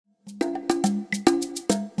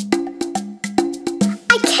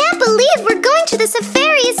believe we're going to the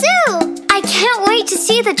safari zoo! I can't wait to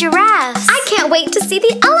see the giraffes. I can't wait to see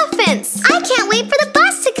the elephants. I can't wait for the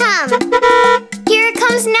bus to come. Here it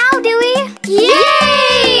comes now, Dewey.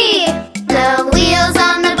 Yay! The wheels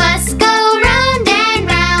on the bus go round and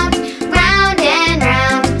round, round and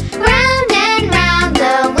round, round and round.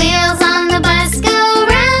 The wheels on the bus go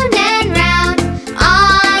round and round,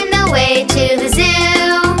 on the way to the zoo.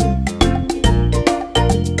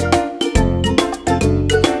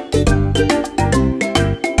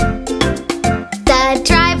 The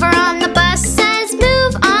driver on the bus says,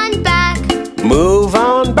 move on back. Move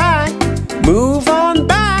on back, move on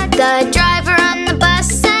back. The driver on the bus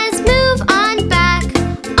says, move on back,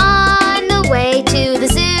 on the way to the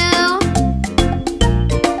zoo.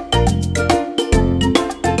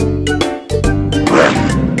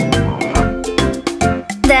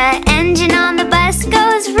 The engine on the bus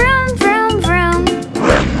goes vroom, vroom, vroom.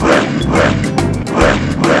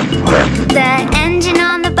 The engine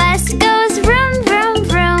on the bus goes vroom, vroom,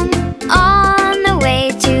 vroom, on the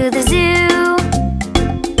way to the zoo.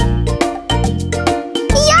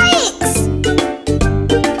 Yikes!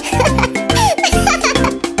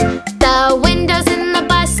 The windows in the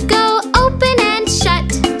bus go open and shut.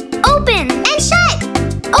 Open and shut.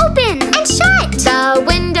 Open and shut. The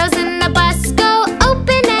windows in the bus go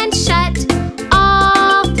open and shut,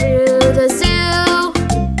 all through the zoo.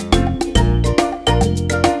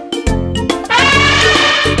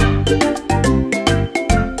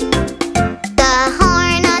 The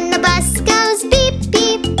horn on the bus goes beep,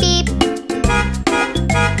 beep, beep.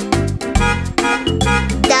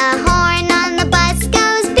 The horn on the bus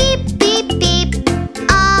goes beep, beep, beep,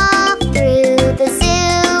 all through the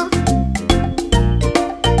zoo.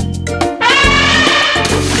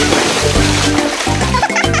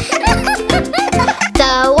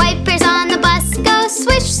 The wipers on the bus go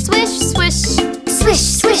swish, swish, swish. Swish,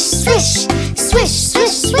 swish, swish. Swish,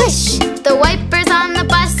 swish, swish. The wipers on the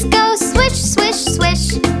bus go swish, swish,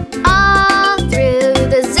 swish, all through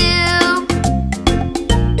the zoo.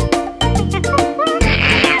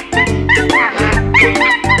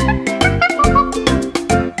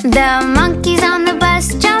 The monkeys on the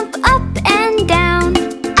bus jump up and down.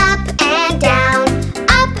 Up and down,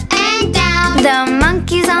 up and down. The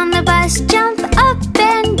monkeys on the bus jump up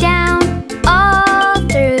and down, all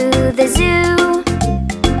through the zoo.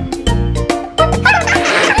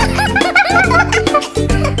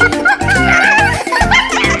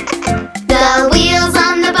 The wheels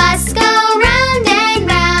on the bus go round and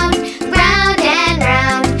round, round and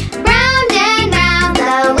round, round and round.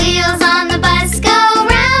 The wheels on the bus go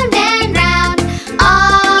round and round,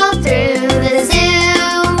 all through the zoo.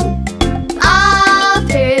 All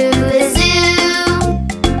through the zoo.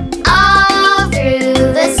 All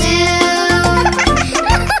through the zoo.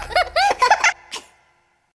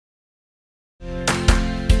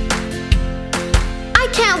 I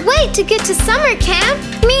can't wait to get to summer camp.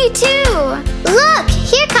 Me too! Look,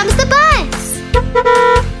 here comes the bus!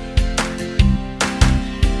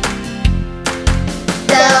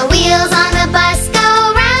 The wheels on the bus go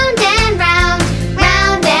round and round,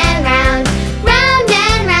 round and round, round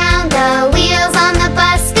and round. The wheels on the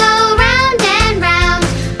bus go round and round,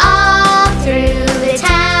 all through the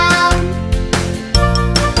town.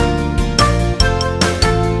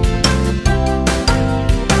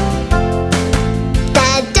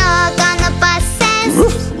 The dog on the bus says,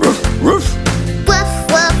 Woof, woof, woof. woof,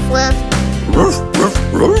 woof, woof. Woof, woof,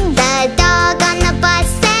 woof. The dog on the bus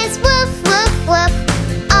says, woof, woof, woof,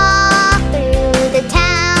 all through the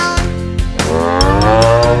town.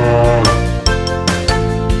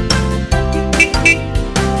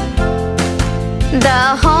 The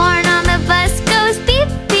horn on the bus goes beep,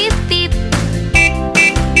 beep, beep.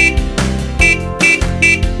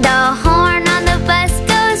 The horn on the bus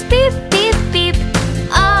goes beep, beep, beep,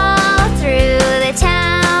 all through the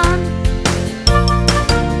town.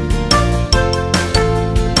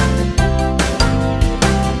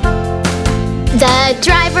 The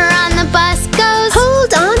driver on the bus goes,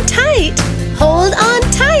 Hold on tight. Hold on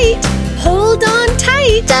tight. Hold on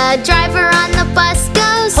tight. the driver on the bus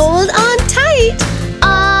goes, Hold on tight.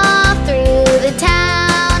 all through the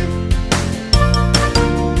town.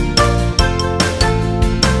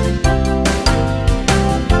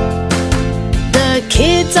 The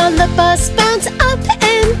kids on the bus bounce up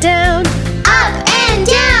and down. Up and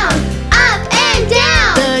down, up and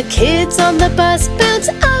down. The kids on the bus bounce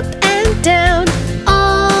up and down,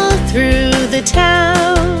 all through the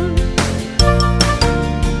town.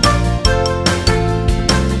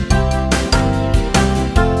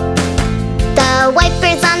 The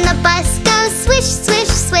wipers on the bus go swish, swish,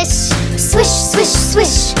 swish. Swish, swish,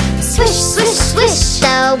 swish. swish, swish, swish.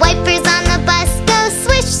 The wipers on the bus go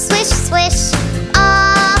swish, swish, swish,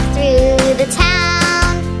 all through the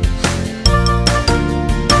town.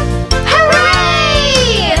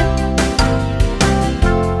 Hooray!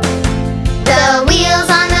 The wheels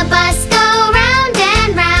on the bus go round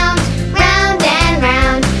and round, round and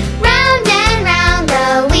round, round and round.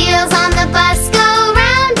 The wheels on the bus go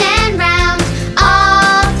round and round,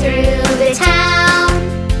 all through the town.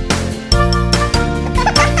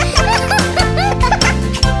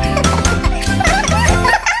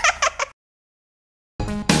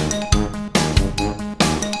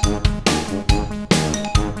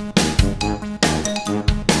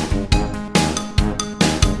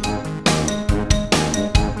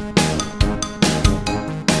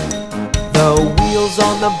 The wheels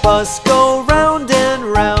on the bus go round and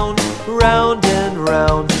round, round and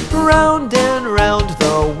round, round and round.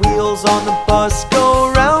 The wheels on the bus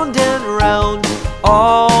go round and round,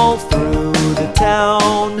 all through the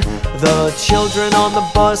town. The children on the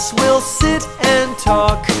bus will sit and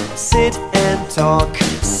talk, sit and talk,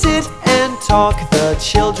 sit and talk. The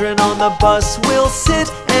children on the bus will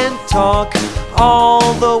sit and talk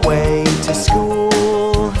all the way to school.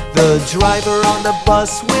 The driver on the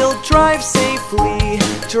bus will drive safely,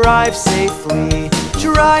 drive safely,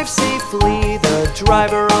 drive safely. The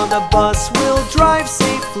driver on the bus will drive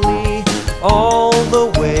safely all the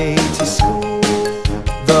way to school.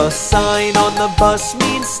 The sign on the bus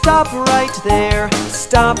means stop right there,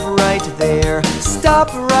 stop right there,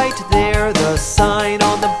 stop right there. The sign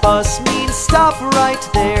on the bus means stop right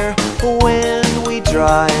there when we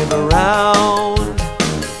drive around.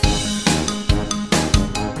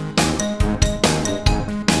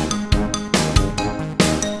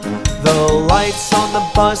 The lights on the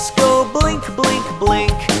bus go blink, blink,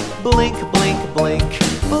 blink, blink, blink, blink,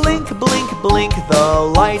 blink, blink, blink.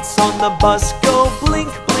 The lights on the bus go blink,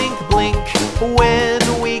 blink, blink when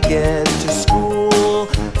we get to school.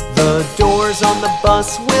 The doors on the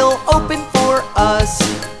bus will open for us,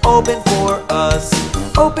 open for us,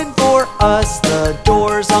 open for us. The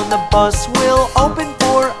doors on the bus will open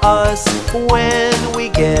for us when we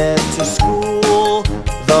get to school.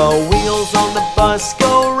 The wheels on the bus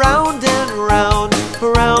go round and round,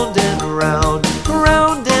 round and round,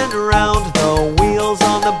 round and round. The wheels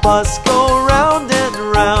on the bus go round and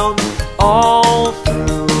round, all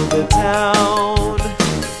through the town,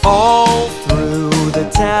 all through the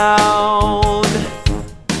town.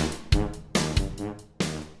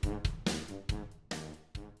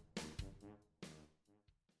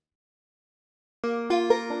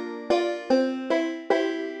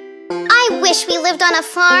 I wish we lived on a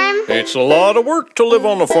farm. It's a lot of work to live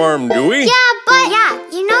on a farm, Dewey. Yeah, but... Yeah,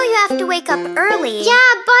 you know you have to wake up early.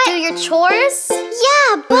 Yeah, but... Do your chores?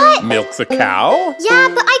 Yeah, but... Milk the cow? Yeah,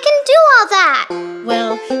 but I can do all that.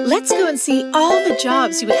 Well, let's go and see all the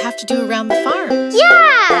jobs you would have to do around the farm.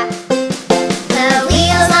 Yeah! The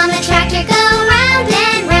wheels on the tractor go round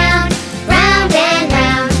and round, round and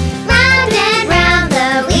round, round and round.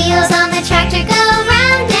 The wheels on the tractor go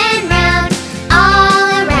round and round, all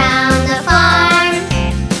around the farm.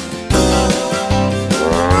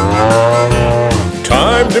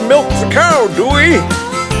 Time to milk the cow, Dewey.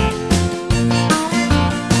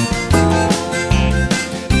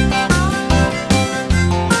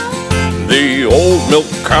 The old milk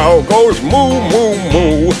cow goes moo, moo,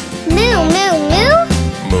 moo. Moo, moo, moo.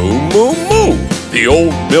 Moo, moo, moo. The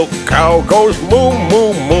old milk cow goes moo,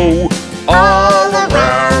 moo, moo. All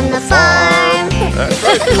around the farm. That's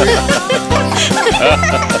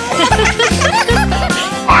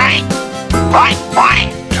right.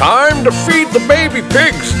 Time to feed the baby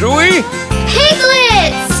pigs, Dewey.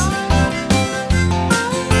 Piglets!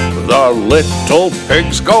 The little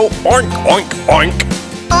pigs go oink, oink, oink.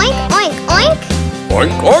 Oink, oink, oink.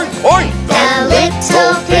 Oink, oink, oink. The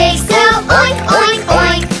little pigs go oink, oink,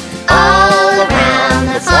 oink, all around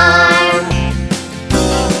the farm.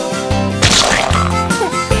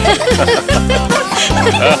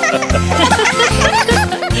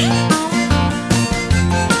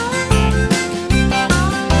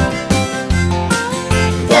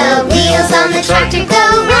 The wheels on the tractor go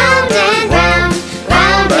round and round,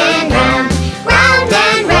 round and round, round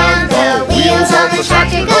and round. The wheels on the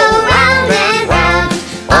tractor go round and round,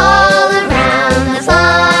 all around the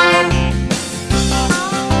farm.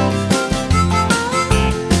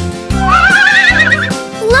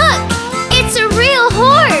 Look, it's a real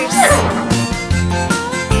horse.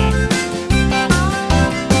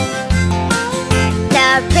 The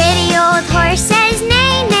pretty old horse says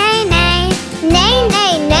neigh, neigh, neigh, neigh,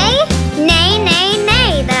 neigh, neigh, neigh, neigh,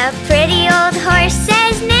 neigh. The pretty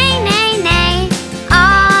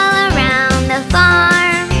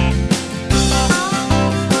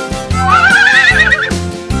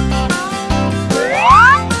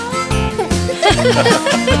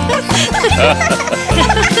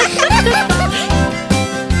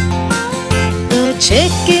The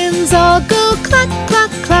chickens all go cluck,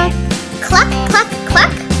 cluck, cluck. Cluck, cluck,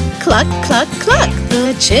 cluck. Cluck, cluck, cluck.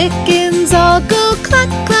 The chickens all go cluck,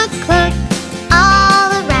 cluck, cluck.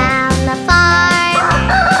 All around the farm.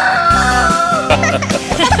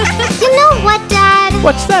 You know what, Dad?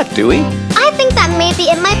 What's that, Dewey? I think that maybe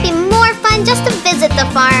it might be more fun just to visit the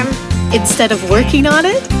farm. Instead of working on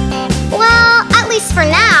it? Well, at least for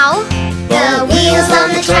now. The wheels on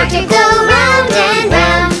the tractor go round and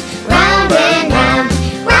round, round and round,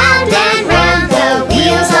 round and round. The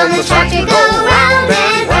wheels on the tractor go round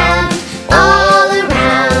and round, all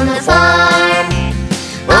around the farm,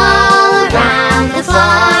 all around the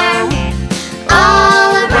farm,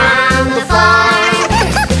 all around the farm.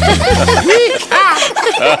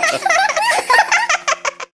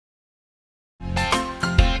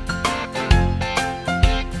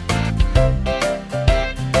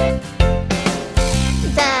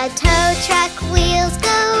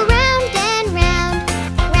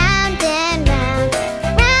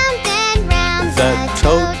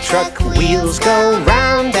 Wheels go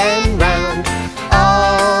round and round,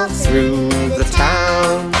 all through the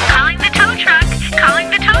town. Calling the tow truck, calling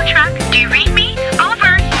the tow truck. Do you read me?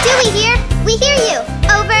 Over. Dewey here, we hear you.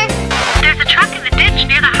 Over. There's a truck in the ditch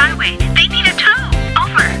near the highway. They need a tow.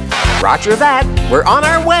 Over. Roger that, we're on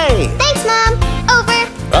our way. Thanks, Mom. Over.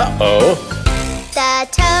 Uh-oh. The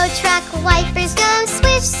tow truck wipers go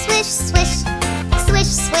swish, swish, swish. Swish,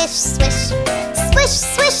 swish, swish. Swish,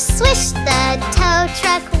 swish, swish. The tow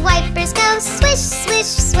truck wipers go swish, swish,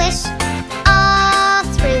 swish. All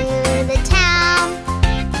through the town.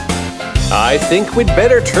 I think we'd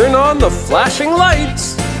better turn on the flashing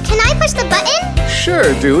lights. Can I push the button?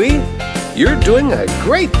 Sure, Dewey. You're doing a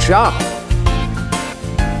great job.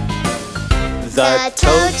 The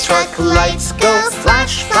tow truck lights go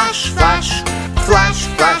flash, flash, flash. Flash,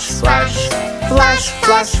 flash, flash. Flash,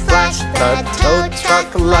 flash, flash. The tow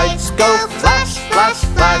truck lights go flash, flash,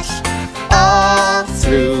 flash. All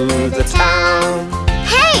through the town.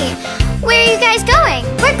 Hey, where are you guys going?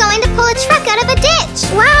 We're going to pull a truck out of a ditch.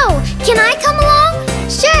 Wow, can I come along?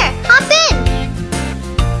 Sure, hop in.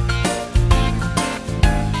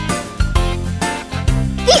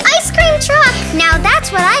 The ice cream truck. Now that's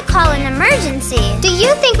what I call an emergency. Do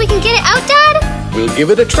you think we can get it out, Dad? We'll give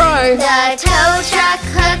it a try. The tow truck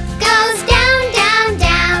hook goes down, down,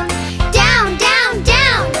 down. Down, down,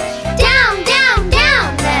 down. Down, down,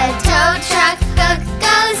 down. The tow truck hook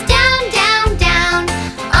goes down, down, down.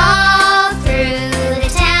 All through the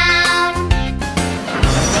town.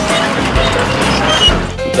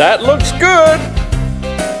 That looks good.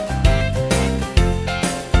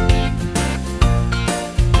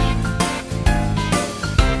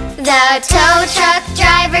 The tow truck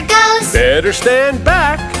driver goes. Better stand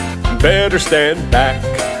back. Better stand back.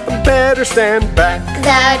 Better stand back.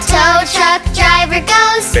 The tow truck driver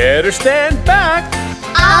goes. Better stand back.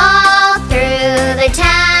 All through the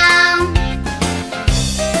town.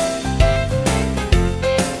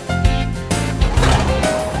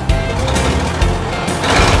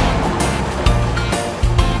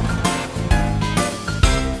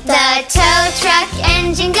 The tow truck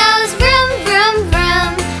engine goes vroom, vroom,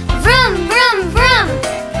 vroom. Vroom, vroom, vroom.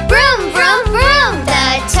 Vroom, vroom, vroom.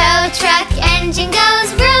 The tow truck engine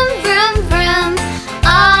goes vroom, vroom, vroom.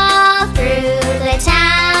 All through the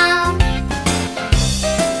town.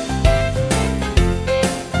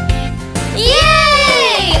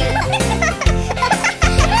 Yay!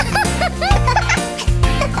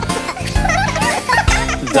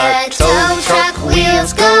 The tow truck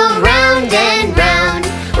wheels go round and round,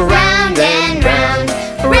 round and round,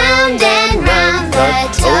 round and round. The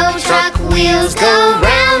tow truck wheels go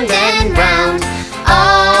round and round,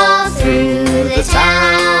 all through the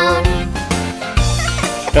town.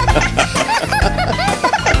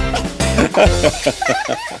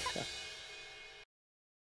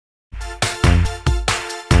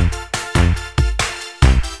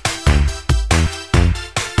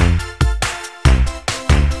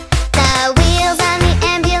 The wheels on the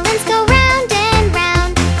ambulance go round and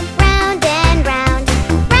round, round and round,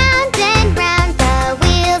 round and round. The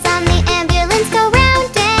wheels on the ambulance go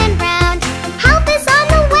round and round. Help is on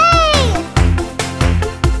the way!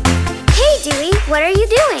 Hey, Dewey, what are you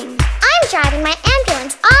doing? I'm driving my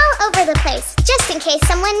ambulance all over the place, just in case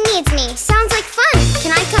someone needs me. Sounds like fun.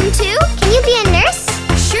 Can I come too? Can you be a nurse?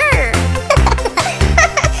 Sure.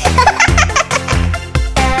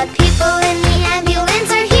 The people in the ambulance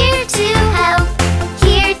are here to help,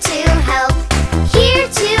 here to help, here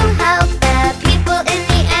to help. The people in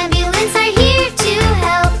the ambulance are here to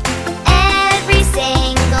help every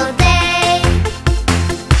single day.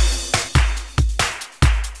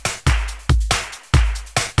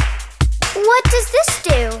 what does this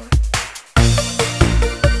do?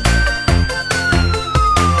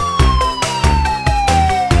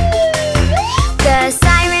 The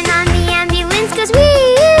siren on the ambulance goes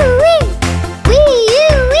wee-oo-wee,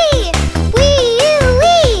 wee-oo-wee,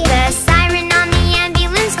 wee-oo-wee. The siren on the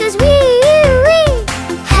ambulance goes wee-oo-wee.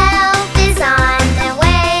 Help is on the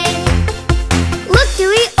way. Look,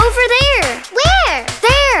 Dewey, over there. Where?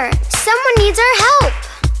 There. Someone needs our help.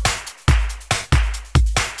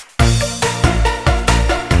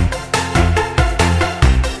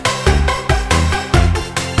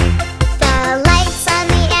 The lights on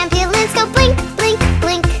the ambulance go blink, blink,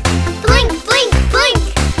 blink. Blink, blink, blink.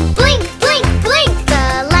 Blink, blink, blink. The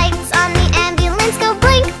lights on the ambulance go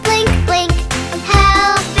blink, blink, blink.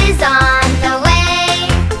 Help is on the way.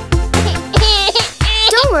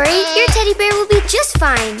 Don't worry, your teddy bear will be just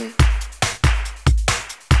fine.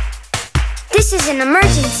 This is an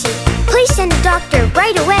emergency. Please send a doctor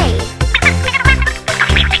right away.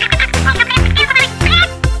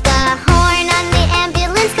 The horn on the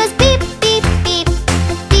ambulance goes beep, beep, beep.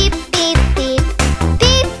 Beep, beep, beep.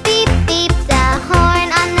 Beep, beep, beep. The horn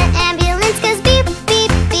on the ambulance goes beep,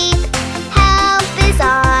 beep, beep. Help is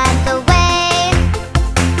on the way.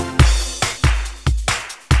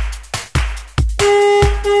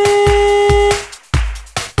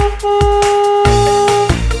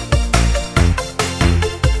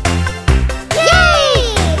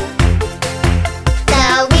 Yay!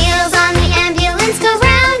 The wheels on the ambulance go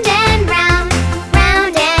round and round,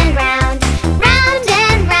 round and round, round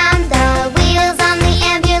and round. The wheels on the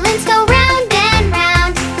ambulance go round and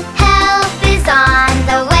round. Help is on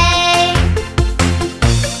the way.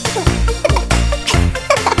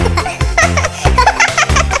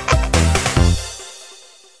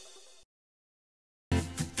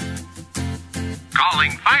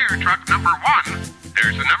 Calling fire truck number 1.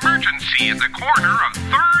 There's an emergency at the corner of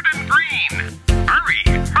 3rd and Green. Hurry,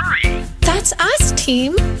 hurry. That's us,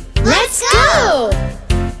 team. Let's go!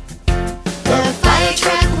 The fire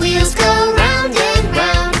truck wheels go round and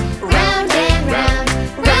round, round and round,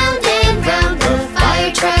 round and round. The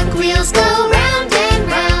fire truck wheels go round and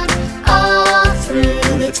round, all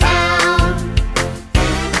through the town.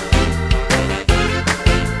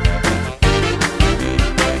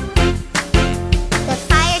 The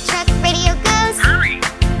fire truck radio goes, Hurry,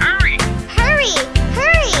 hurry, hurry,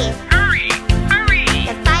 hurry. hurry, hurry.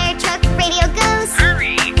 The fire truck radio goes,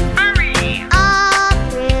 Hurry, hurry. all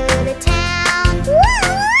through the town.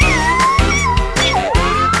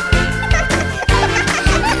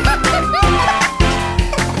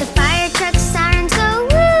 The fire truck sirens go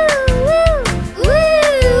woo, woo, woo,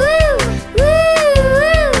 woo, woo,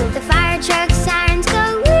 woo. The fire truck sirens go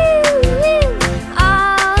woo, woo,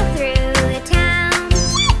 all through the town.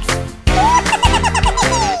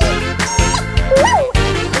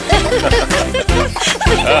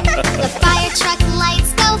 The fire truck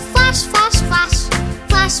lights go flash, flash, flash,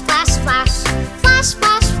 flash, flash, flash, flash,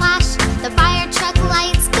 flash, flash. The fire truck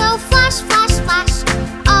lights go flash, flash, flash,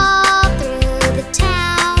 all through the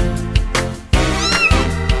town.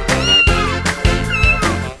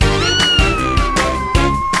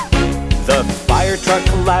 The fire truck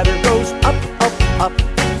ladder goes up, up, up,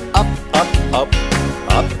 up, up, up,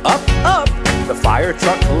 up, up, up. The fire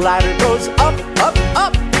truck ladder goes up, up,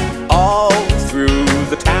 up, all through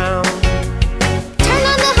the town. Turn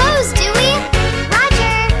on the hose, Dewey.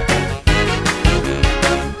 Roger.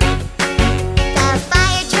 The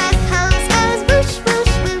fire truck hose goes whoosh,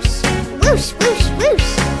 whoosh, whoosh, whoosh, whoosh, whoosh,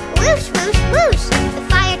 whoosh, whoosh, whoosh. The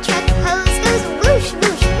fire truck hose goes whoosh,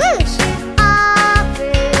 whoosh, whoosh, all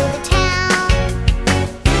through the town.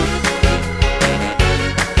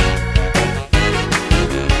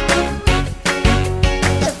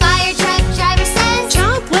 The fire truck driver says,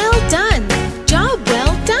 Job well done. Job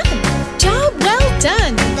well done. Job well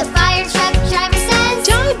done. the fire truck driver says,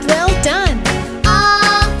 Job well done.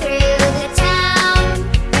 all through the town.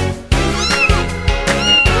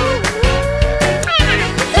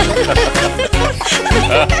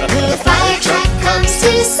 The fire truck comes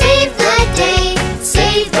to save the day,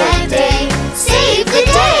 save the day, save the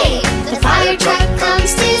day. The fire truck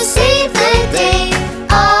comes to save the day,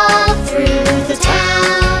 all through the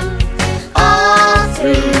town, all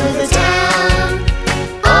through the town,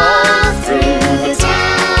 all through the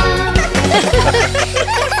town.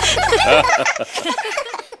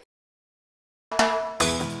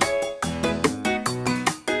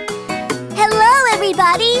 Hello,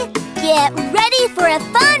 everybody! Get ready for a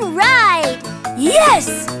fun ride!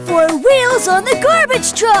 Yes! For wheels on the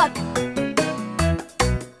garbage truck!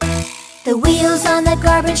 The wheels on the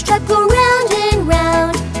garbage truck go round and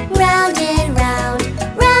round, round and round,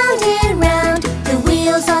 round and round. The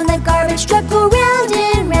wheels on the garbage truck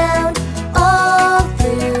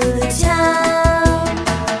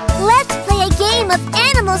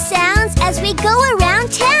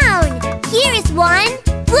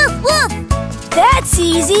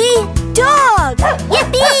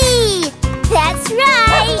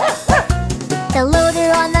The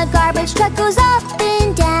loader on the garbage truck goes up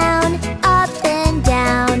and down, up and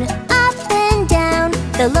down, up and down.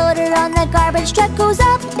 The loader on the garbage truck goes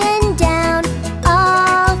up and down,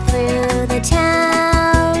 all through the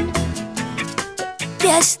town.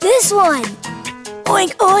 Guess this one.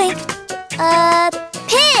 Oink, oink.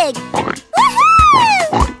 Pig.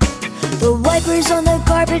 Woohoo! The wipers on the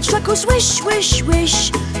garbage truck go swish, swish,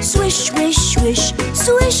 swish. Swish, swish, swish.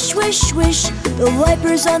 Swish, swish, swish. The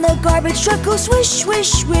wipers on the garbage truck go swish, swish,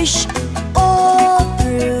 swish. All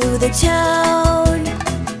through the town.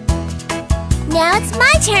 Now it's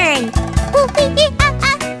my turn.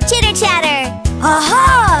 Chitter chatter.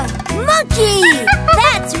 Aha! Monkey!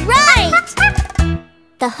 That's right.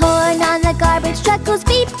 The horn on the garbage truck goes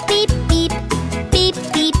beep, beep, beep. Beep,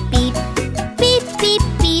 beep, beep. Beep, beep,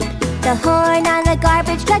 beep. The horn on the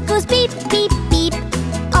garbage truck goes beep, beep, beep.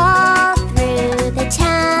 All through the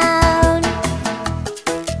town.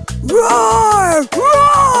 Roar!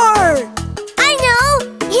 Roar! I know!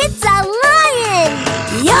 It's a lion!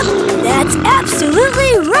 Yup! That's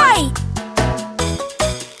absolutely right!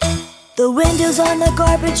 The windows on the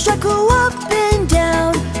garbage truck go up and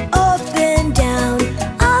down, up and down,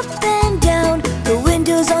 up and down. The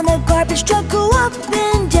windows on the garbage truck go up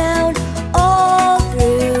and down, all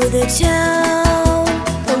through the town.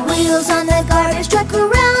 The wheels on the garbage truck go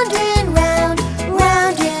round and round,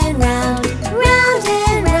 round and round, round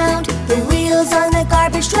and round. The wheels on the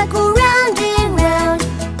garbage truck go round and round,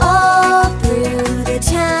 all through the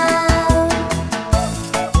town.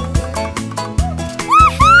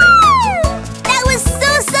 That was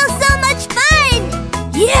so much fun!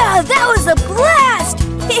 Yeah, that was a blast!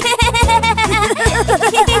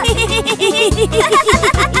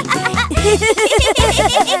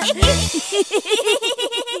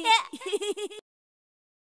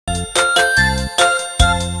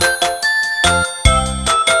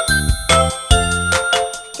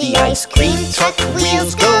 The ice cream truck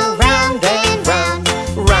wheels go round and round,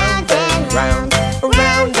 round and round,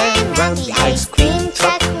 round and round. The ice cream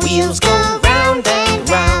truck wheels go round and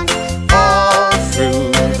round, all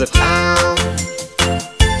through the town.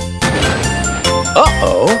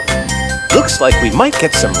 Uh-oh. Looks like we might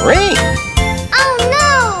get some rain. Oh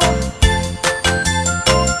no!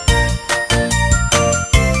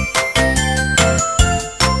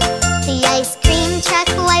 The ice cream truck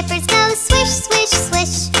wipers go swish, swish,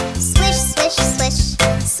 swish. Swish, swish, swish.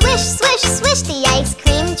 Swish, swish, swish. The ice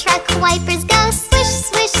cream truck wipers go swish,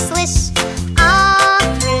 swish, swish. All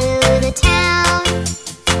through the town.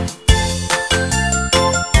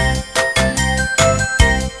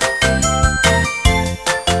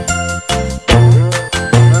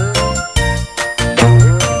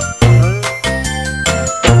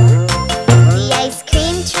 The ice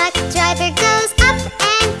cream truck driver goes up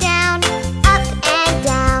and down, up and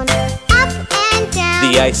down, up and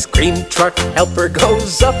down. The ice cream truck helper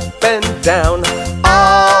goes up and down,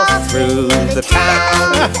 all through the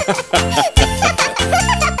town.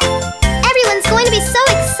 Everyone's going to be so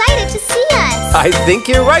excited to see us. I think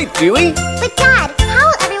you're right, Dewey. But Dad, how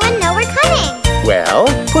will everyone know we're coming? Well,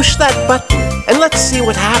 push that button and let's see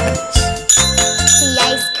what happens. The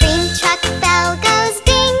ice cream truck bell goes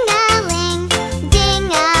ding-a-ling,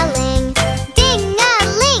 ding-a-ling,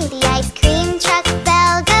 ding-a-ling. The ice cream truck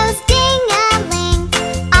bell goes ding-a-ling,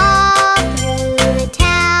 all through the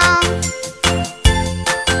town.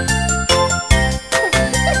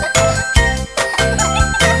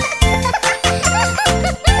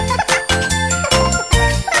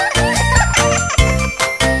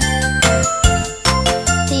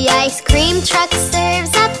 The ice cream truck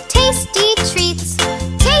serves up tasty treats.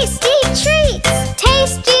 Tasty treats!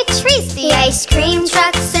 Tasty treats! The ice cream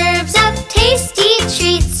truck serves up tasty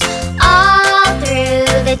treats all through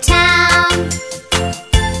the town.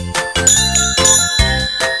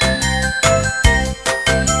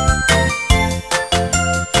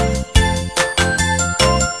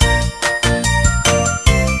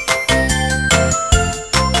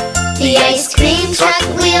 The ice cream truck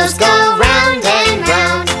wheels go round and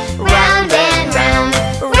round, round and round,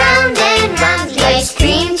 round and round. The ice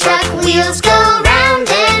cream truck wheels go round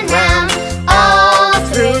and round, all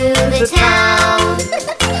through the town.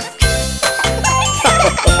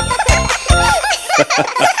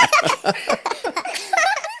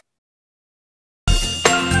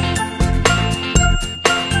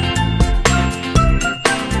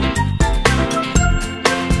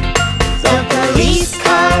 The police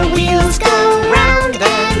car wheels go round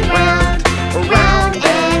and round, round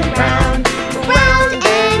and round, round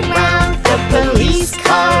and round. The police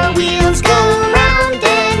car wheels go round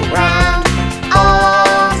and round,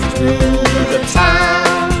 all through the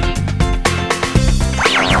town.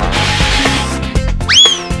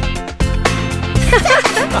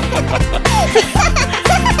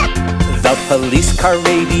 car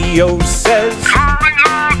radio says, Calling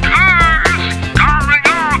all cars! Calling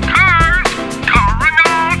all cars! Calling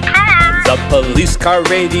all cars! the police car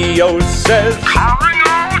radio says, Calling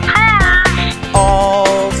all cars!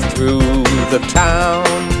 all through the town.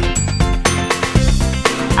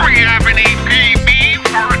 We have an EPB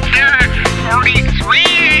for catch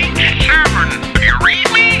 43H7. Do you read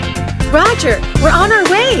me? Roger, we're on our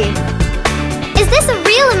way. Is this a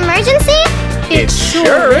real emergency? It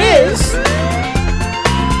sure is.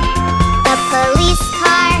 The police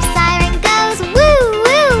car siren goes woo,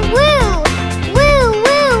 woo, woo. Woo,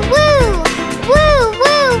 woo, woo. Woo,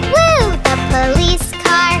 woo, woo. The police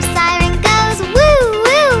car siren goes woo,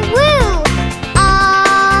 woo, woo.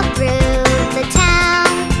 All through the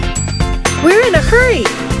town. We're in a hurry.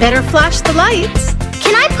 Better flash the lights.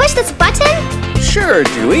 Can I push this button? Sure,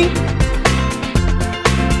 Dewey.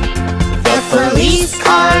 The police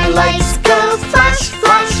car lights go flash,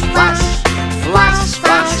 flash, flash. Flash,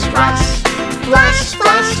 flash, flash. Flash,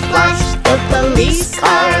 flash, flash. The police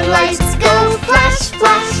car lights go flash,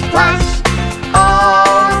 flash, flash.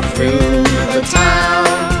 All through the town.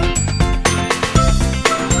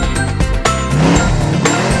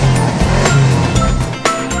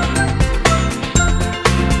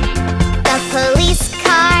 The police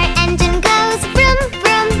car engine goes vroom,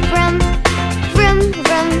 vroom, vroom. Vroom,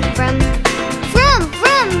 vroom, vroom. Vroom,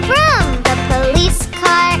 vroom, vroom. The police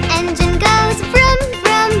car engine goes vroom,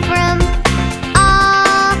 vroom, vroom.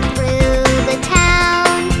 All through the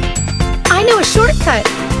town. I know a shortcut.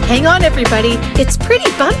 Hang on, everybody. It's pretty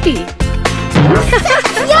bumpy.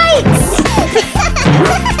 Yikes!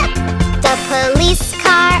 The police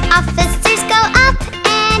car officers go up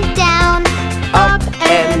and down. Up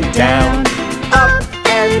and down. Up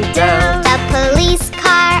and down. The police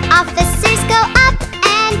car officers go up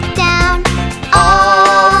and down.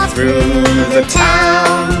 All through the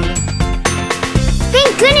town.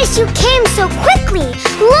 Thank goodness you came so quickly.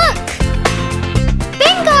 Look!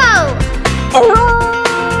 Bingo!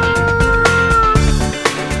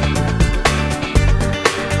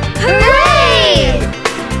 Hooray!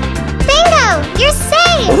 Bingo! You're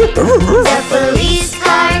safe! The police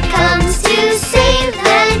car comes to save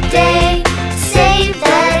the day. Save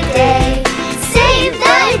the day. Save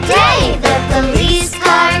the day. The police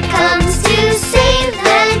car comes to save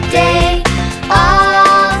the day.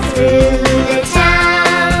 All through the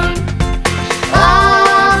town.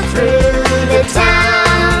 All through the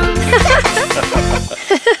town.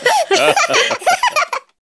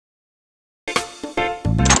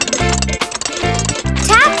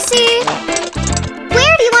 Taxi!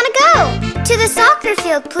 Where do you want to go? To the soccer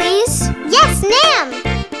field, please. Yes, ma'am.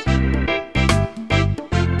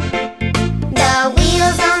 The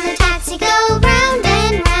wheels on the taxi go round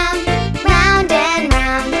and round, round and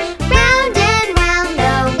round, round and round.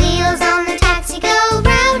 The wheels on the taxi go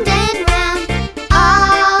round and round,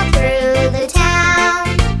 all through the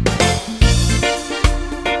town.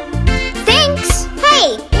 Thanks.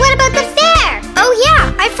 Hey, what about the fare? Oh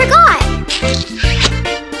yeah, I forgot.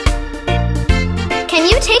 Can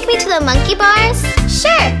you take me to the monkey bars?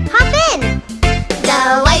 Sure, hop in.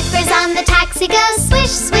 The wipers on the taxi go swish,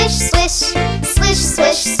 swish, swish. Swish,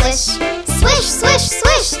 swish, swish. Swish, swish,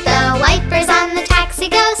 swish. The wipers on the taxi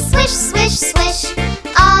go swish, swish, swish.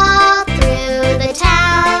 All through the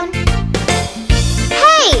town.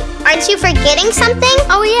 Hey, aren't you forgetting something?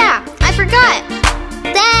 Oh yeah, I forgot.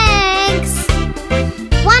 Thanks.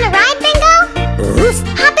 Want a ride, Bingo?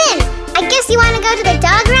 Hop in. I guess you want to go to the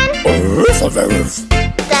dog run?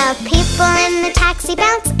 The people in the taxi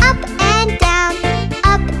bounce up and down,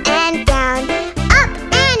 up and down, up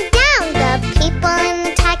and down. The people in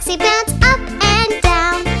the taxi bounce up and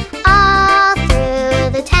down, all through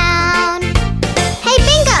the town. Hey,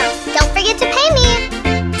 Bingo, don't forget to pay me.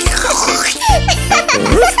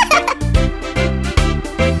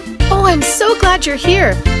 Oh, I'm so glad you're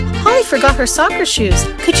here. Holly forgot her soccer shoes.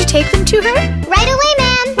 Could you take them to her? Right away,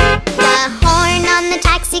 ma'am. The horn on the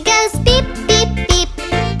taxi goes beep, beep, beep.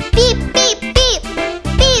 Beep, beep, beep.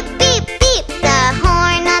 Beep, beep, beep. The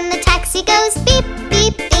horn on the taxi goes beep,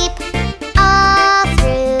 beep, beep. All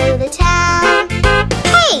through the town.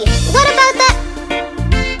 Hey, what about the...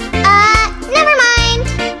 never mind.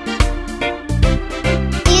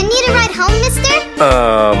 Do you need a ride home, mister?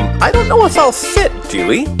 I don't know if I'll fit,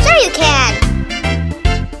 Dewey. Sure you can.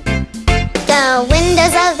 The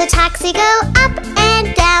windows of the taxi go up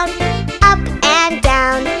and down, up and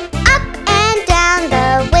down, up and down.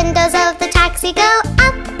 The windows of the taxi go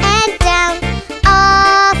up and down,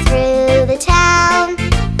 all through the town.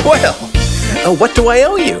 Well, what do I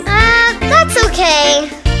owe you? That's okay.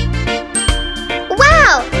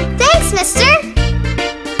 Wow, thanks, mister.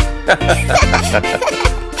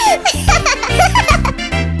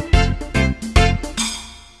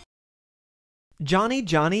 Johny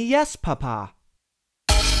Johny Yes Papa.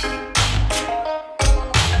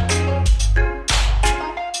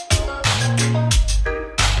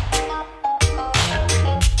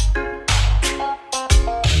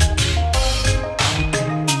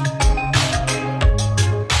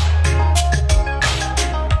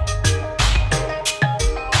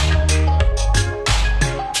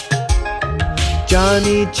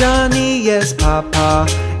 Johny Johny Yes Papa,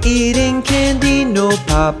 eating candy no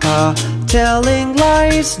papa, telling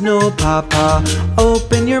lies no papa,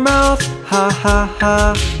 open your mouth ha ha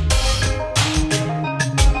ha.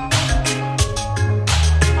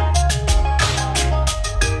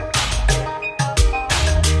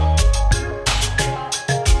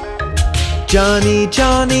 Johny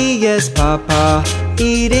Johny Yes Papa,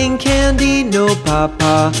 eating candy no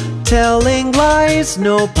papa, telling lies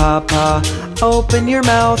no papa, open your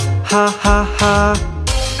mouth ha ha ha.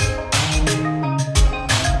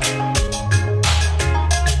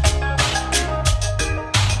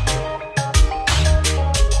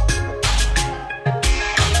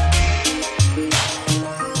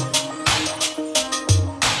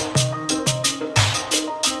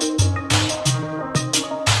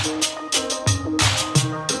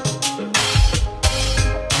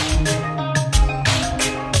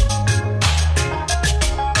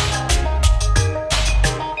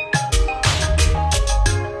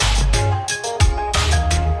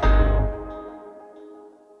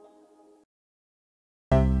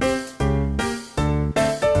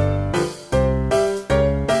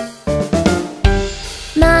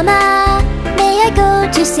 Mama, may I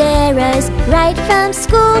go to Sarah's right from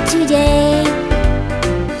school today?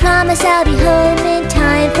 Promise I'll be home in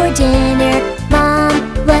time for dinner. Mom,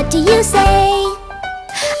 what do you say?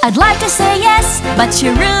 I'd like to say yes, but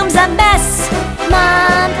your room's a mess.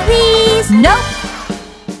 Mom, please. Nope.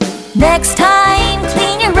 Next time,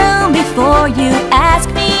 clean your room before you ask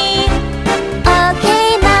me.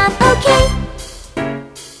 Okay, Mom, okay.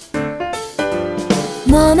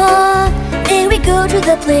 Mama, may we go to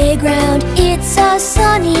the playground? It's a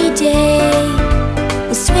sunny day.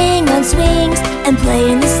 We'll swing on swings and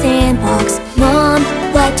play in the sandbox. Mom,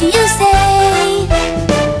 what do you say?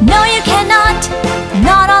 No, you cannot.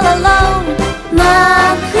 Not all alone.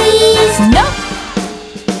 Mom, please. Nope.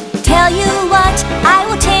 Tell you what, I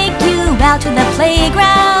will take you out to the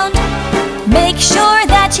playground. Make sure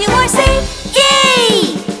that you are safe.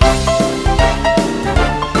 Yay!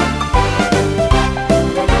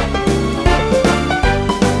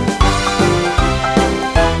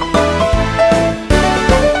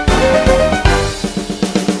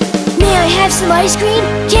 May I have some ice cream?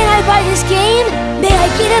 Can I buy this game? May I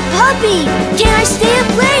get a puppy? Can I stay up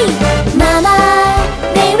late? Mama,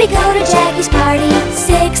 may we go to Jackie's party?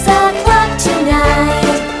 6 o'clock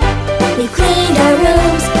tonight. We've cleaned our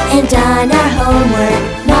rooms and done our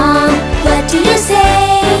homework. Mom, what do you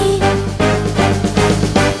say?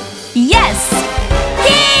 Yes!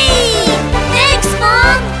 Yay! Thanks,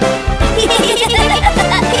 Mom!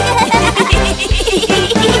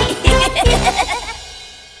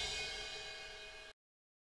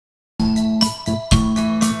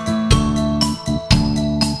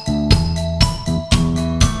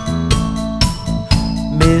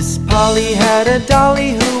 Miss Polly had a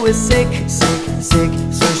dolly who was sick, sick, sick.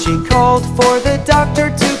 So she called for the doctor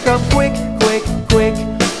to come quick, quick, quick.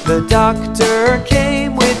 The doctor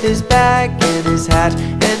came with his bag and his hat,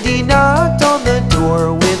 and he knocked on the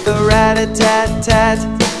door with a rat-a-tat-tat.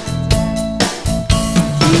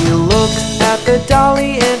 He looked at the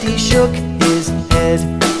dolly and he shook his head.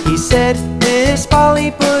 He said, Miss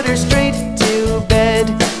Polly, put her straight to bed.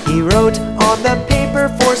 He wrote on the paper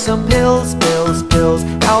for some pills, pills, pills.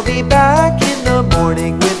 I'll be back in the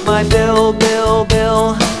morning with my bill, bill,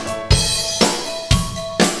 bill.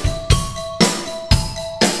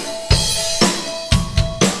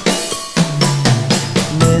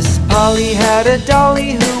 Miss Polly had a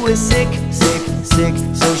dolly who was sick, sick, sick.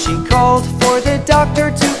 So she called for the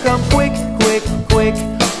doctor to come quick, quick, quick.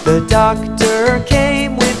 The doctor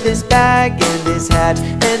came with his bag and his hat,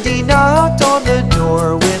 and he knocked on the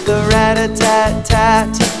door with a rat-a-tat-tat.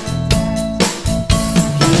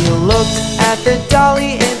 He looked at the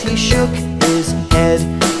dolly and he shook his head.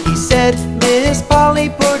 He said, Miss Polly,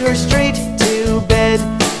 put her straight to bed.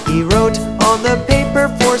 He wrote on the paper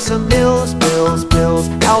for some pills, pills, pills.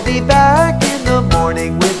 I'll be back in the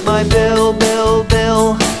morning with my bill, bill,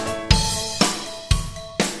 bill.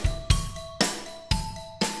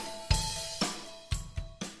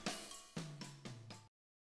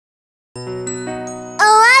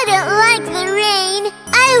 Oh, I don't like the rain.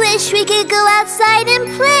 I wish wish we could go outside and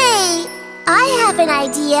play. I have an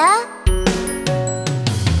idea.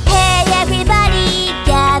 Hey everybody,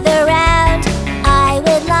 gather round. I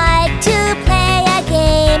would like to play a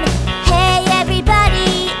game. Hey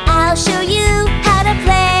everybody, I'll show you how to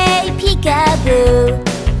play peekaboo.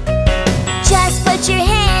 Just put your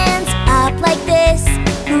hands up like this,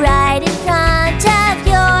 right in front of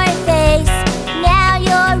your face. Now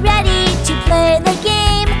you're ready to play the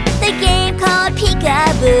game called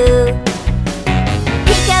peekaboo.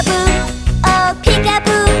 Peekaboo, oh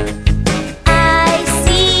peekaboo, I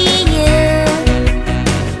see you.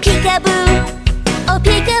 Peekaboo, oh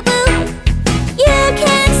peekaboo, you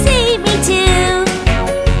can see me too.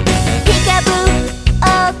 Peekaboo,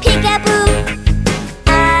 oh peekaboo, I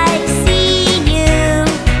see you.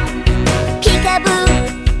 Peekaboo,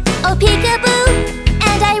 oh peekaboo,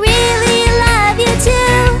 and I really love you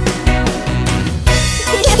too.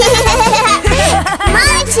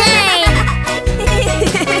 My turn!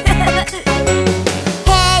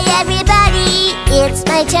 Hey everybody, it's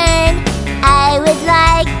my turn. I would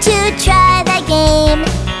like to try the game.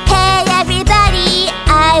 Hey everybody,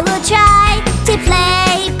 I will try to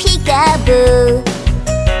play peekaboo.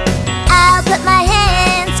 I'll put my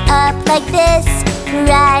hands up like this,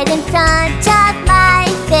 right in front of my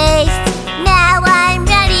face. Now I'm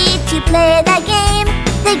ready to play the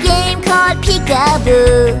game called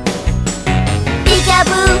peekaboo.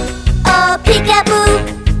 Peekaboo, oh peekaboo,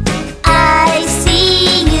 I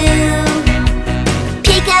see you.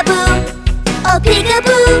 Peekaboo, oh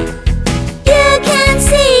peekaboo, you can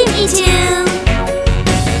see me too.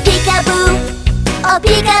 Peekaboo, oh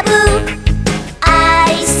peekaboo,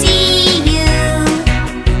 I see you.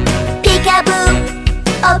 Peekaboo,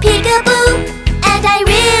 oh peekaboo, and I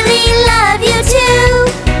really love you too.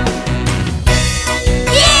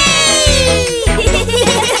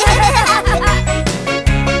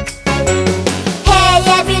 Hey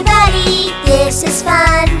everybody, this is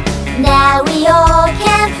fun. Now we all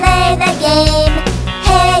can play the game.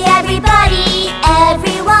 Hey everybody,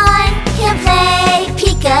 everyone can play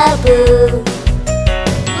peekaboo.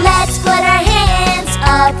 Let's put our hands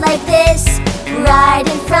up like this, right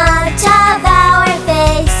in front of our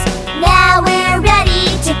face. Now we're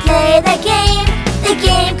ready to play the game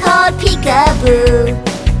called peekaboo.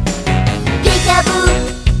 Peekaboo,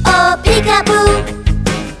 oh peekaboo,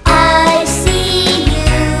 I see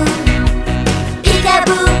you.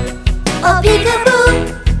 Peekaboo, oh peekaboo,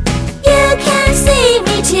 you can see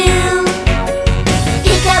me too.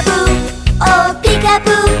 Peekaboo, oh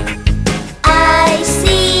peekaboo, I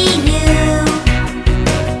see you.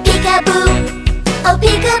 Peekaboo, oh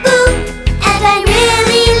peekaboo, and I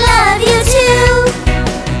really love you too.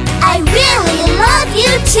 I really love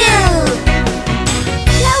you too.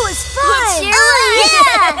 That was fun.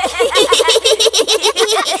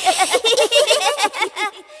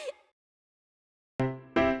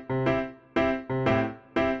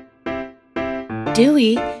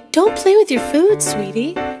 Dewey, don't play with your food,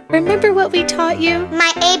 sweetie. Remember what we taught you?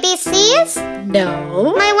 My ABCs?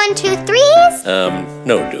 No. My 1, 2, 3s?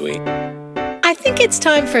 No, Dewey. I think it's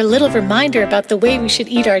time for a little reminder about the way we should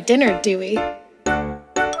eat our dinner, Dewey.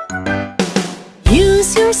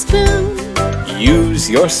 Use your spoon. Use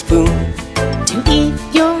your spoon To eat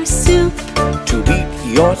your soup. to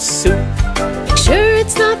eat your soup. Make sure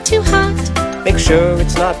it's not too hot. Make sure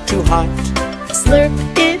it's not too hot. Slurp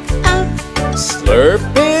it up.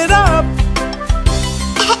 Slurp it up.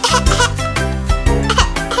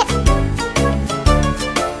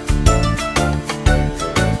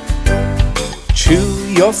 Chew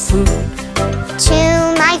your food. Chew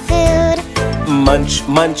my food. Munch,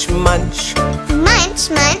 munch, munch. Munch,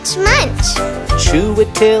 munch, munch. Chew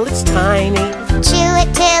it till it's tiny. Chew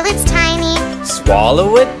it till it's tiny.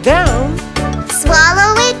 Swallow it down.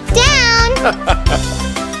 Swallow it down.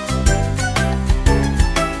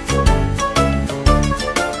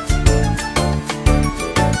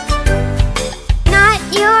 Not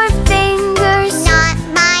your fingers. Not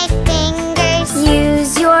my fingers.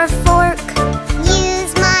 Use your fork.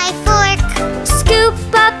 Use my fork. Scoop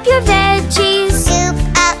up your veggies. Scoop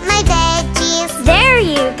up my veggies. There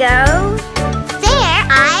you go. There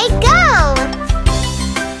I go.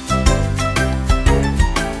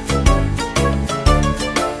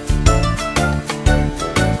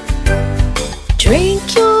 Drink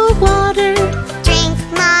your water. Drink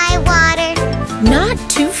my water. Not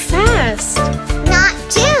too fast. Not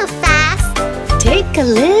too fast. Take a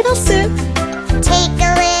little sip. Take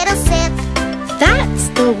a little sip. That's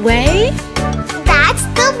the way. That's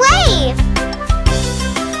the way.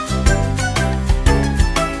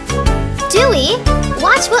 Dewey,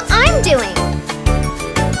 watch what I'm doing.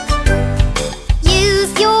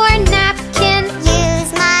 Use your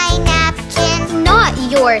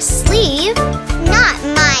your sleeve. Not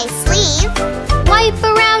my sleeve. Wipe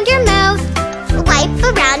around your mouth. Wipe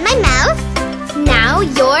around my mouth. Now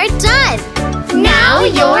you're done. Now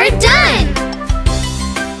you're done.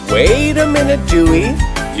 Wait a minute, Dewey.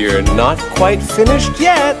 You're not quite finished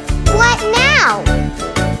yet. What now?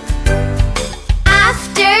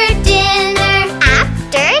 After dinner.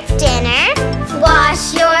 After dinner.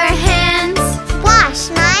 Wash your hands. Wash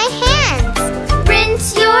my hands.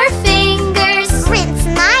 Rinse your fingers. Rinse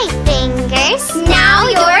my fingers. Now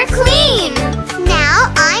you're clean.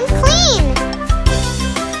 Now I'm clean.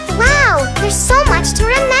 Wow, there's so much to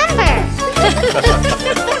remember.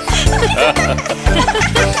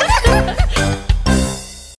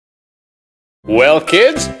 Well,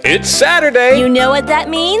 kids, it's Saturday. You know what that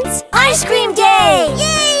means? Ice cream day!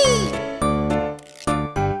 Yay!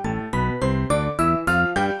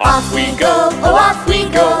 Off we go, Oh, off we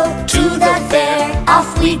go to the fair.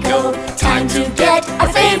 Off we go. Time to get our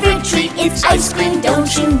favorite treat. It's ice cream,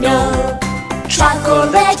 don't you know?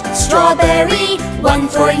 Chocolate, strawberry, one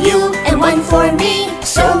for you and one for me.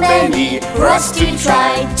 So many for us to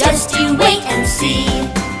try. Just you wait and see.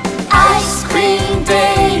 Ice cream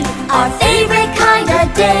day, our favorite kind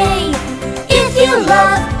of day. If you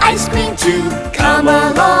love ice cream too, come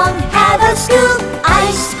along, have a scoop.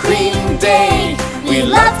 Ice cream day, we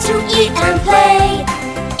love to eat and play.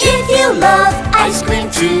 If you love ice cream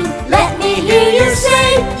too, let me hear you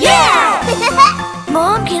say, yeah!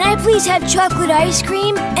 Mom, can I please have chocolate ice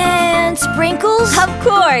cream and sprinkles? Of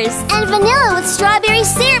course. And vanilla with strawberry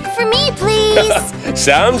syrup for me, please.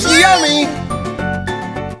 Sounds yummy.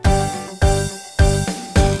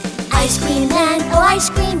 Ice cream man, oh ice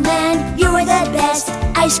cream man, you're the best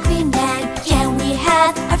ice cream man. Can we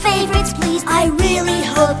have our favorites, please? I really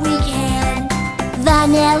hope we can.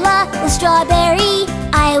 Vanilla with strawberry,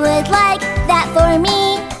 I would like that for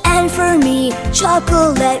me. And for me,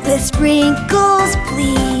 chocolate with sprinkles,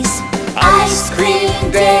 please. Ice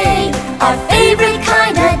cream day, our favorite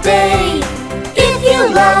kind of day. If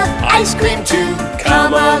you love ice cream too,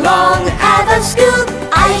 come along, have a scoop.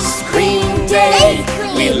 Ice cream day,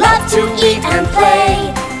 we love to eat and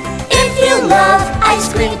play. If you love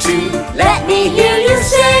ice cream too, let me hear you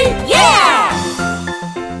say, yeah!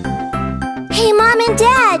 Hey, Mom and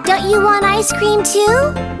Dad, don't you want ice cream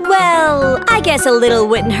too? Well, I guess a little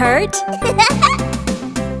wouldn't hurt.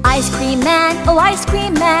 Ice cream man, oh ice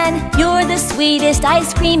cream man, you're the sweetest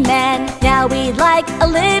ice cream man. Now we'd like a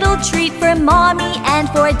little treat for Mommy and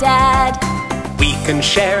for Dad. We can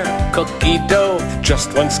share cookie dough,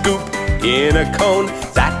 just one scoop in a cone.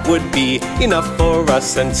 That would be enough for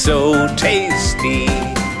us and so tasty.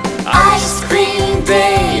 Ice cream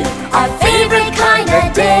day, our favorite kind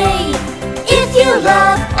of day. If you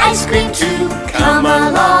love ice cream too, come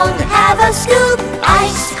along, have a scoop.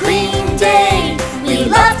 Ice cream day, we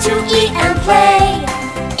love to eat and play.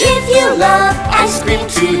 If you love ice cream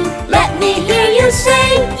too, let me hear you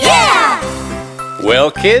say, yeah!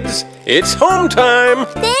 Well, kids, it's home time.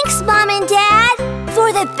 Thanks, Mom and Dad.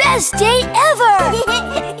 For the best day ever!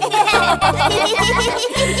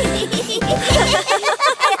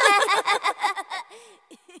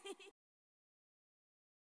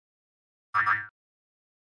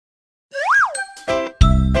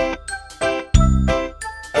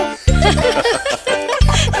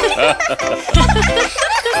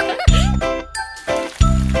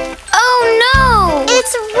 Oh no!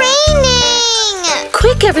 It's raining!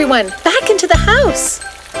 Quick, everyone, back into the house.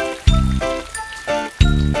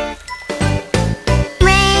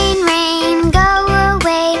 Rain, rain, go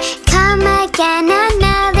away. Come again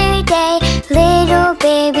another day. Little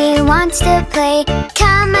baby wants to play.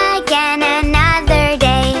 Come again another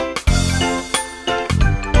day.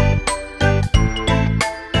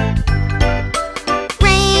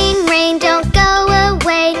 Rain, rain, don't go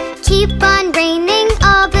away. Keep on raining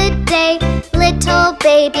all the day. Little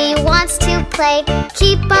baby wants to play.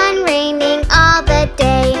 Keep on raining all the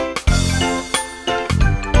day.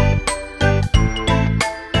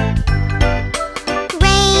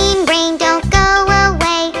 Rain, rain, don't go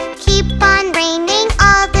away. Keep on raining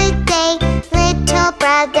all the day. Little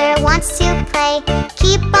brother wants to play.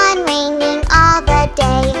 Keep on raining all the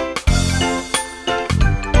day.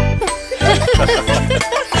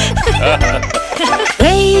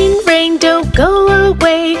 Rain, rain, don't go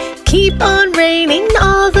away. Keep on raining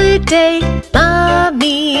all the day.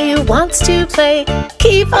 Mommy wants to play.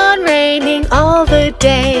 Keep on raining all the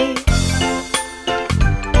day.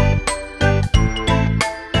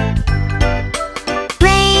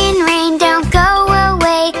 Rain, rain, don't go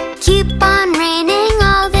away. Keep on raining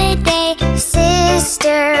all the day.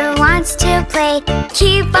 Sister wants to play.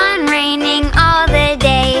 Keep on raining all the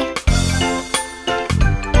day.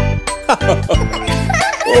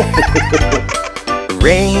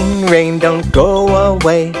 Rain, rain, don't go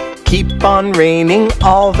away. Keep on raining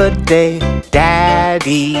all the day.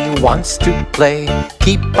 Daddy wants to play.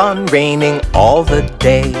 Keep on raining all the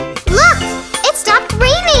day. Look! It stopped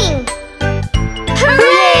raining!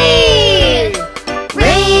 Hooray!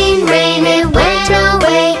 Rain, rain, it went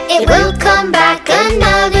away. It will come back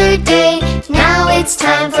another day. Now it's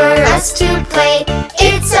time for us to play.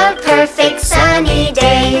 It's a perfect sunny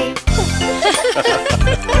day.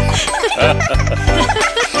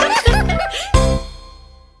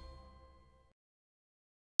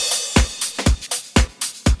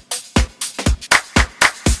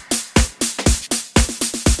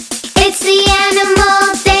 It's the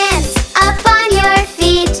animal dance. Up on your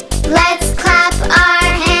feet. Let's clap our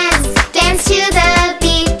hands. Dance to the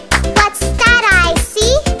beat. What's that I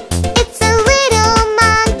see? It's a little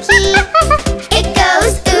monkey. It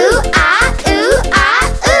goes ooh ah ooh.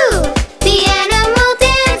 The animal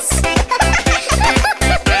dance.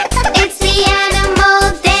 It's the animal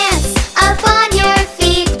dance. Up on your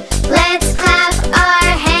feet. Let's clap our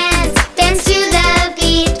hands. Dance to the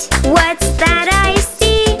beat. What's that I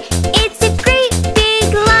see? It's a great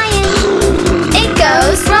big lion. It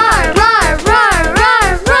goes roar, roar, roar, roar,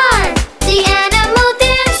 roar. The animal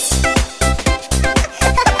dance.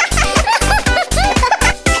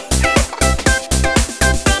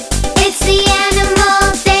 It's the animal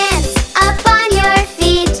dance. Up on your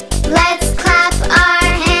feet. Let's clap our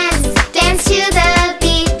hands. Dance to the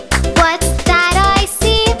beat. What's that I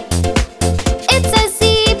see? It's a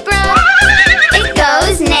zebra. It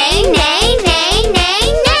goes neigh, neigh, neigh,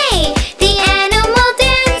 neigh, neigh. The animal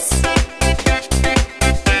dance.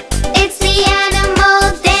 It's the animal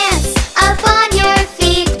dance. Up on your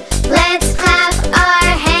feet. Let's clap our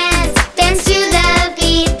hands. Dance to the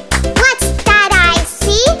beat. What's that I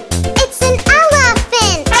see? It's an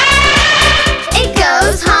elephant. It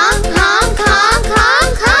goes honk, honk, honk,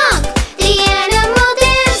 honk, honk. The animal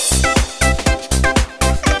dance.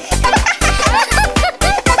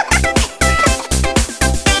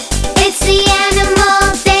 It's the animal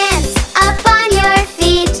dance. Up on your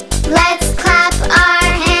feet. Let's clap our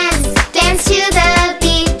hands. Dance to the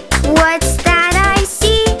beat. What's that I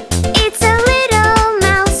see? It's a little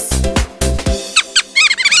mouse.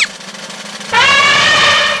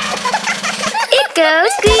 It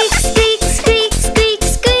goes squeak, squeak, squeak, squeak,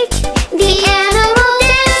 squeak. The animal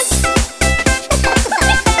dance.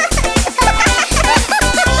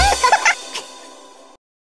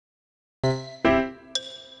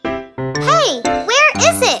 Hey, where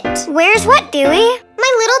is it? Where's what, Dewey?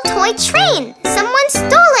 My little toy train. Someone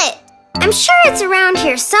stole it. I'm sure it's around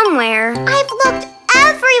here somewhere. I've looked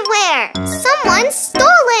everywhere. Someone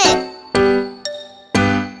stole it.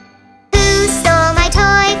 Who stole my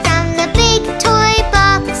toy from the big toy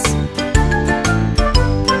box?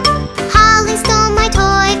 Holly stole my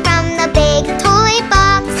toy from the big toy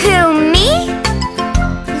box. Who, me?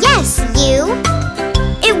 Yes, you.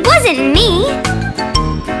 It wasn't me.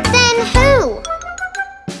 Then who?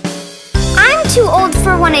 I'm too old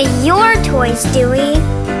for one of your toys, Dewey.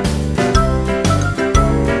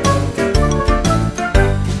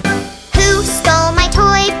 Who stole my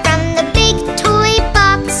toy from the big toy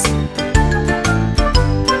box?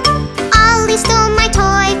 Ollie stole my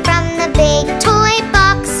toy from the big toy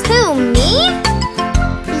box. Who, me?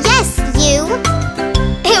 Yes, you.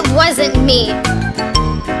 It wasn't me.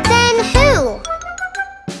 Then who?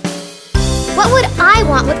 What would I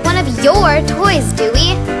want with one of your toys,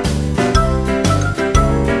 Dewey?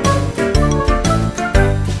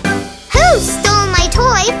 Who stole my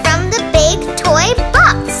toy from the big toy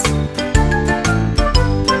box?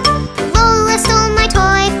 Lola stole my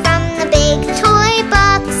toy from the big toy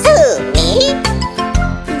box. Who, me?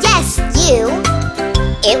 Yes, you.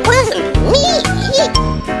 It wasn't me.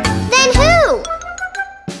 Then who?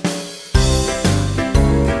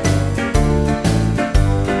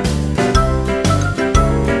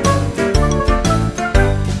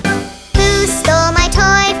 Who stole my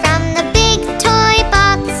toy from the big toy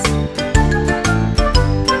box?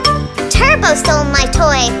 Turbo stole my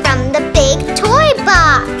toy from the big toy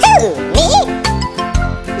box. Who, me?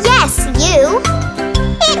 Yes, you.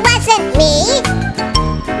 It wasn't me.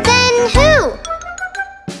 Then who?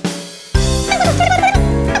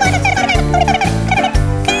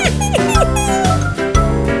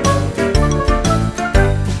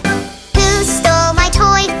 Who stole my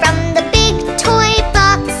toy from the big toy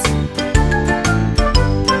box?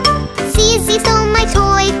 Zizi stole my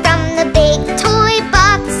toy from the big toy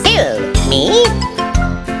box. Who, me?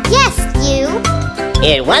 Yes, you.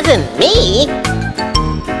 It wasn't me.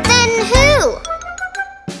 Then who?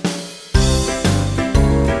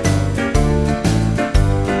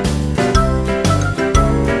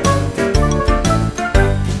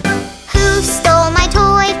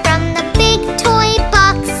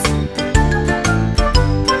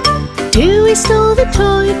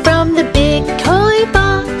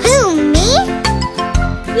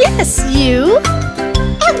 Yes, you.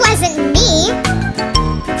 It wasn't me.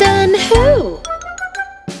 Then who?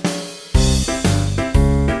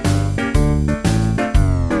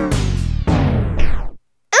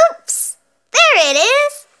 Oops! There it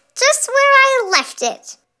is! Just where I left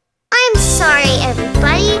it. I'm sorry,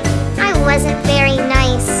 everybody. I wasn't very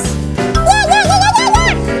nice.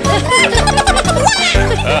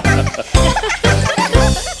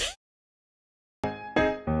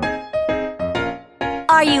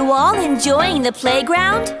 Are you all enjoying the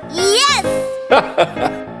playground? Yes!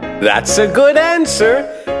 That's a good answer.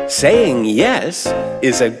 Saying yes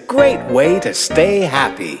is a great way to stay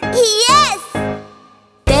happy. Yes!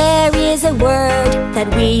 There is a word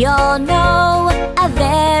that we all know, a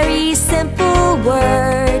very simple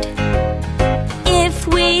word. If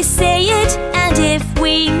we say it and if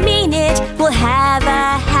we mean it, we'll have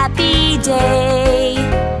a happy day.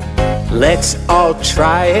 Let's all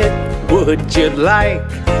try it. Would you like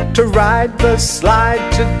to ride the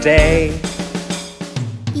slide today?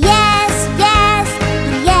 Yes, yes,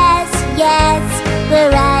 yes, yes,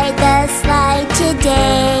 we'll ride the slide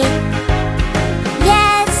today.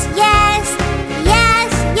 Yes, yes,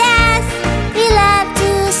 yes, yes, we love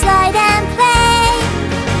to slide and play.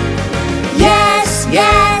 Yes,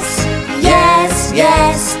 yes, yes,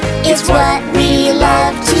 yes, it's what we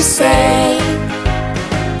love to say.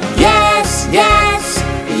 Yes, yes,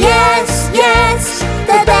 yes, yes,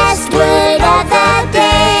 the best word of the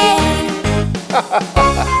day.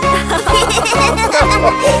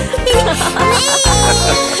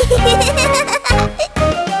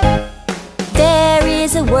 There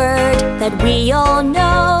is a word that we all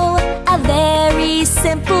know, a very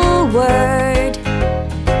simple word.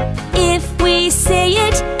 If we say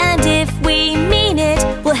it and if we mean it,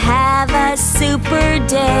 we'll have a super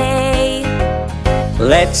day.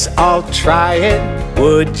 Let's all try it.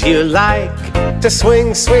 Would you like to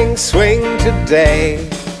swing, swing, swing today?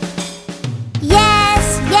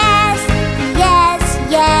 Yes, yes, yes,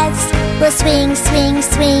 yes, we'll swing, swing,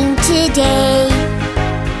 swing today.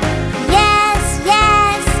 Yes,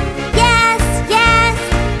 yes, yes, yes,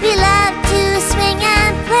 we love to swing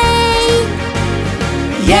and play.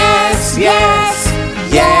 Yes, Yes,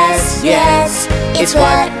 yes, yes, it's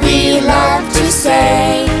what we love to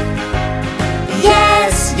say.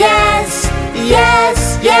 Yes, yes,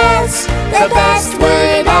 yes, yes, the best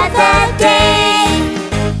word of the day.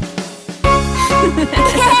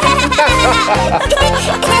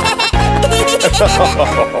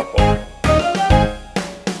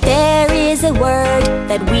 There is a word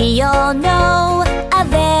that we all know, a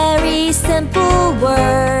very simple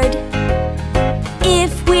word.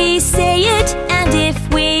 If we say it and if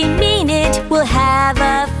we mean it, we'll have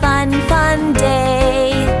a fun, fun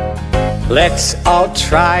day. Let's all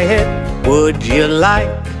try it. Would you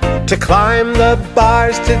like to climb the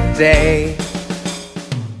bars today?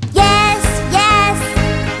 Yes, yes,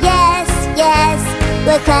 yes, yes,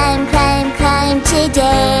 we'll climb, climb, climb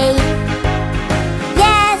today.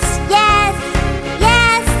 Yes, yes,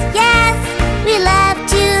 yes, yes, we love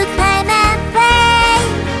to climb and play.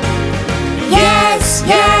 Yes,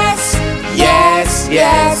 yes, yes,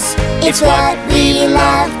 yes, it's what we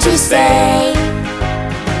love to say.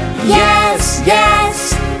 Yes,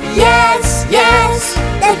 yes, yes, yes,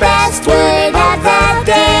 the best word of the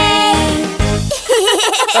day.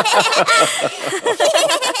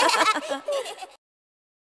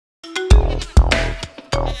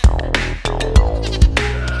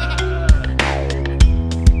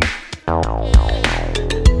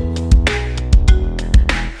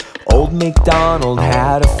 Old MacDonald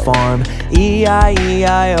had a farm,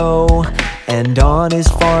 E-I-E-I-O. And on his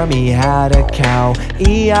farm he had a cow,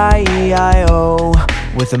 E-I-E-I-O.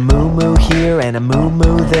 With a moo-moo here and a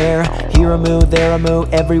moo-moo there, here a moo, there a moo,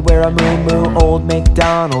 everywhere a moo-moo. Old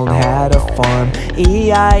MacDonald had a farm,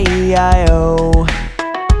 E-I-E-I-O.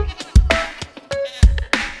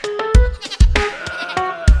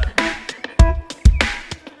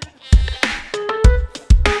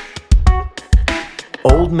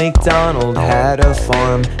 Old MacDonald had a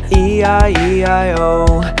farm,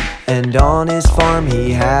 E-I-E-I-O. And on his farm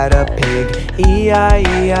he had a pig,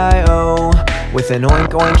 E-I-E-I-O. With an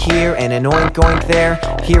oink oink here and an oink oink there,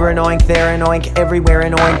 here an oink, there an oink, everywhere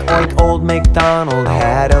an oink oink. Old MacDonald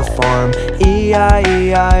had a farm,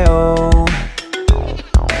 E-I-E-I-O.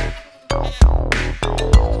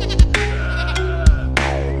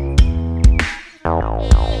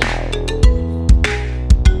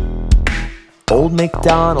 Old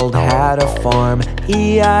MacDonald had a farm,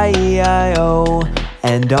 E-I-E-I-O.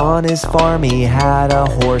 And on his farm he had a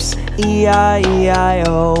horse,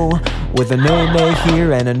 E-I-E-I-O. with a neigh-neigh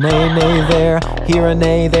here and a neigh-neigh there. Here a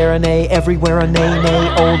neigh, there a neigh, everywhere a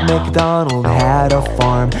neigh-neigh. Old MacDonald had a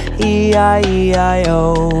farm,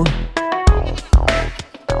 E-I-E-I-O.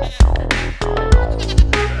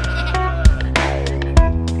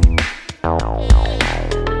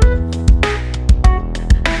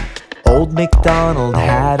 Old MacDonald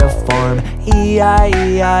had a farm,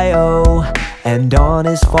 E-I-E-I-O. And on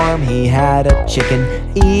his farm he had a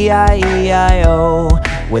chicken, E-I-E-I-O.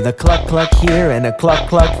 With a cluck-cluck here and a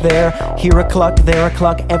cluck-cluck there. Here a cluck, there a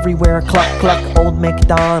cluck, everywhere a cluck-cluck. Old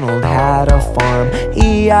MacDonald had a farm,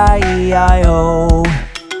 E-I-E-I-O.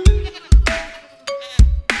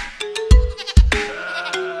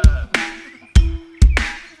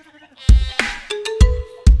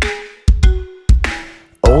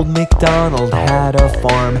 Old MacDonald had a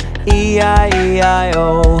farm,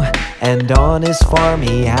 E-I-E-I-O. And on his farm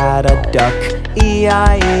he had a duck,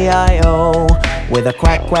 E-I-E-I-O. With a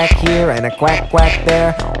quack-quack here and a quack-quack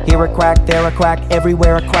there. Here a quack, there a quack,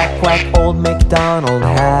 everywhere a quack-quack. Old MacDonald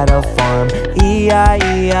had a farm,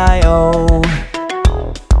 E-I-E-I-O.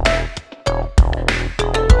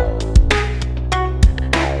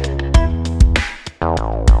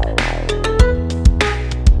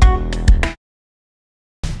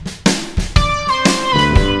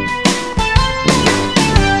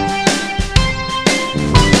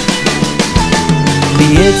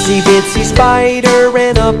 The itsy-bitsy spider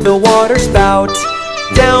ran up the water spout.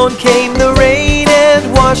 Down came the rain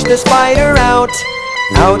and washed the spider out.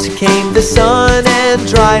 Out came the sun and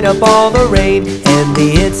dried up all the rain. And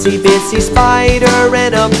the itsy-bitsy spider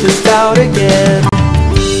ran up the spout again.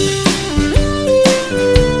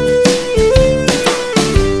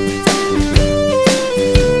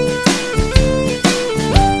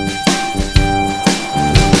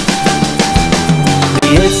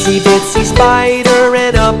 The itsy-bitsy spider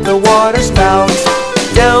ran up the water spout.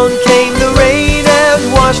 Down came the rain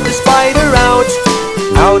and washed the spider out.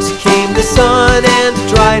 Out came the sun and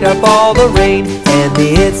dried up all the rain. And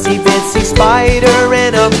the itsy-bitsy spider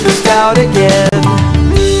ran up the spout again.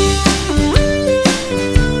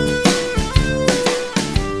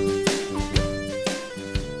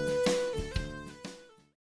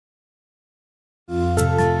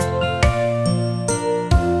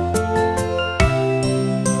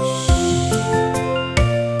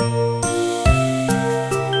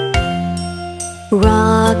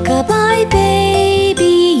 Rock-a-bye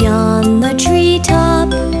baby on the treetop.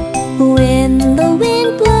 When the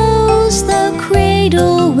wind blows, the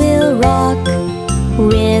cradle will rock.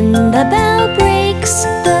 When the bough breaks,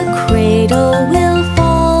 the cradle will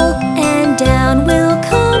fall. And down will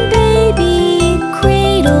come baby,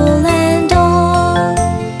 cradle and all.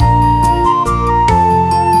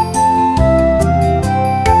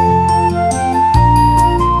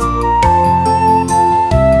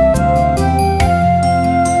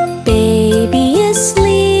 Baby is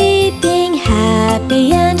sleeping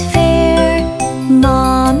happy and fair.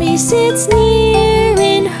 Mommy sits near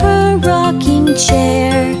in her rocking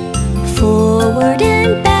chair. Forward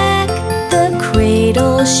and back the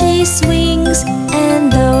cradle she swings.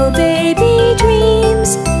 And though baby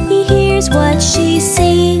dreams, he hears what she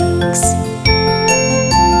sings.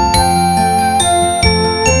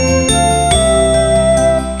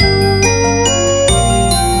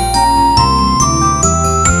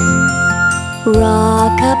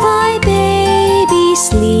 Rock-a-bye baby,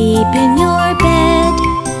 sleep in